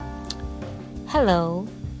Hello,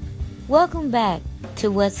 welcome back to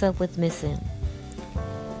What's Up with Miss M.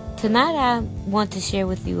 Tonight I want to share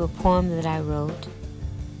with you a poem that I wrote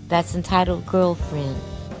that's entitled Girlfriend.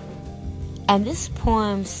 And this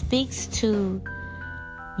poem speaks to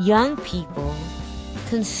young people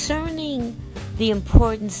concerning the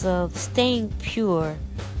importance of staying pure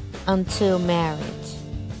until marriage.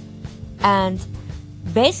 And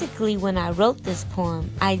basically when I wrote this poem,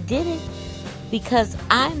 I did it because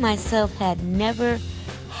I myself had never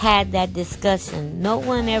had that discussion. No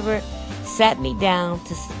one ever sat me down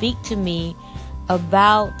to speak to me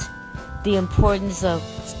about the importance of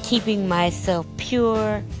keeping myself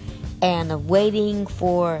pure and of waiting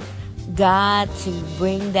for God to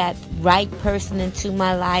bring that right person into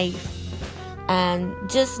my life, and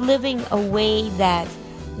just living a way that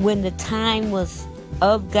when the time was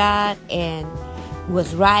of God and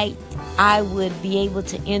was right, I would be able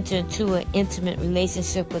to enter into an intimate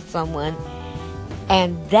relationship with someone.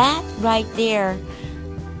 And that right there,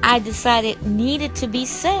 I decided needed to be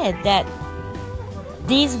said, that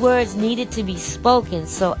these words needed to be spoken.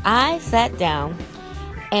 So I sat down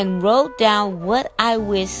and wrote down what I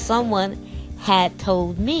wish someone had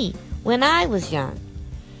told me when I was young.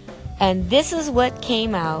 And this is what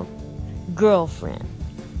came out: girlfriend.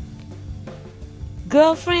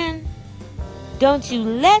 Girlfriend, don't you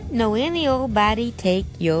let no any old body take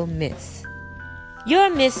your miss. Your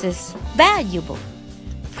miss is valuable,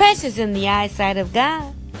 precious in the eyesight of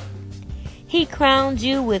God. He crowned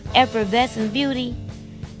you with effervescent beauty,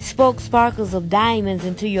 spoke sparkles of diamonds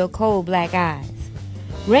into your coal black eyes,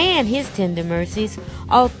 ran his tender mercies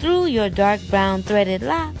all through your dark brown threaded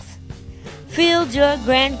locks, filled your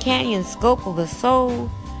Grand Canyon scope of a soul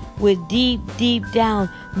with deep, deep down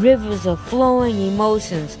rivers of flowing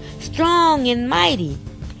emotions, strong and mighty,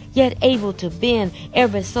 yet able to bend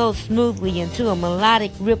ever so smoothly into a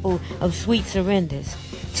melodic ripple of sweet surrenders.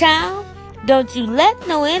 Child, don't you let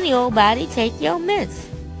no any old body take your miss.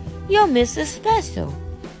 Your miss is special,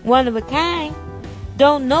 one of a kind.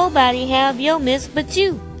 Don't nobody have your miss but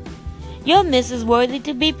you. Your miss is worthy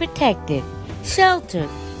to be protected, sheltered,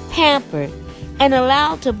 pampered, and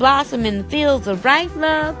allowed to blossom in fields of right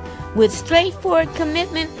love with straightforward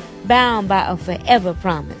commitment, bound by a forever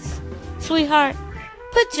promise. Sweetheart,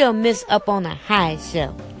 put your miss up on a high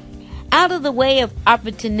shelf, out of the way of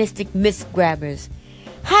opportunistic miss grabbers.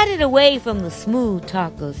 Hide it away from the smooth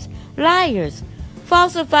talkers, liars,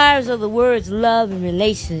 falsifiers of the words love and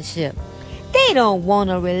relationship. They don't want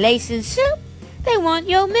a relationship. They want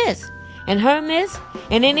your miss, and her miss,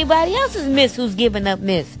 and anybody else's miss who's giving up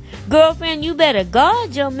miss. Girlfriend, you better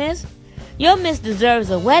guard your miss. Your miss deserves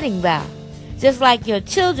a wedding vow, just like your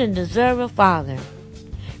children deserve a father.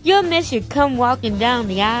 Your miss should come walking down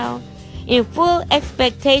the aisle in full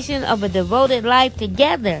expectation of a devoted life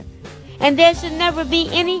together. And there should never be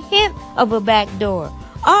any hint of a back door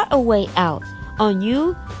or a way out on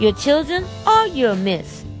you, your children, or your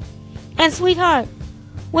miss. And sweetheart,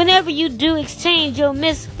 whenever you do exchange your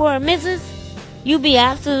miss for a missus, you be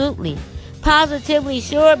absolutely, positively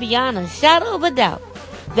sure beyond a shadow of a doubt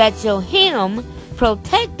that your him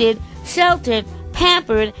protected, sheltered,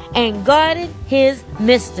 pampered, and guarded his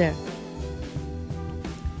mister.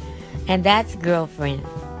 And that's girlfriend.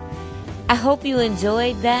 I hope you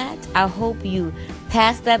enjoyed that. I hope you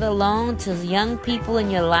pass that along to young people in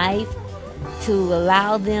your life to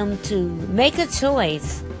allow them to make a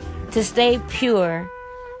choice to stay pure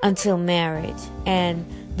until marriage. And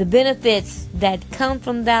the benefits that come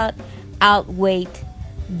from that outweigh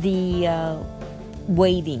the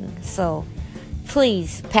waiting. So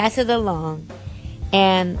please pass it along.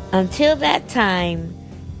 And until that time,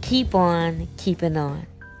 keep on keeping on.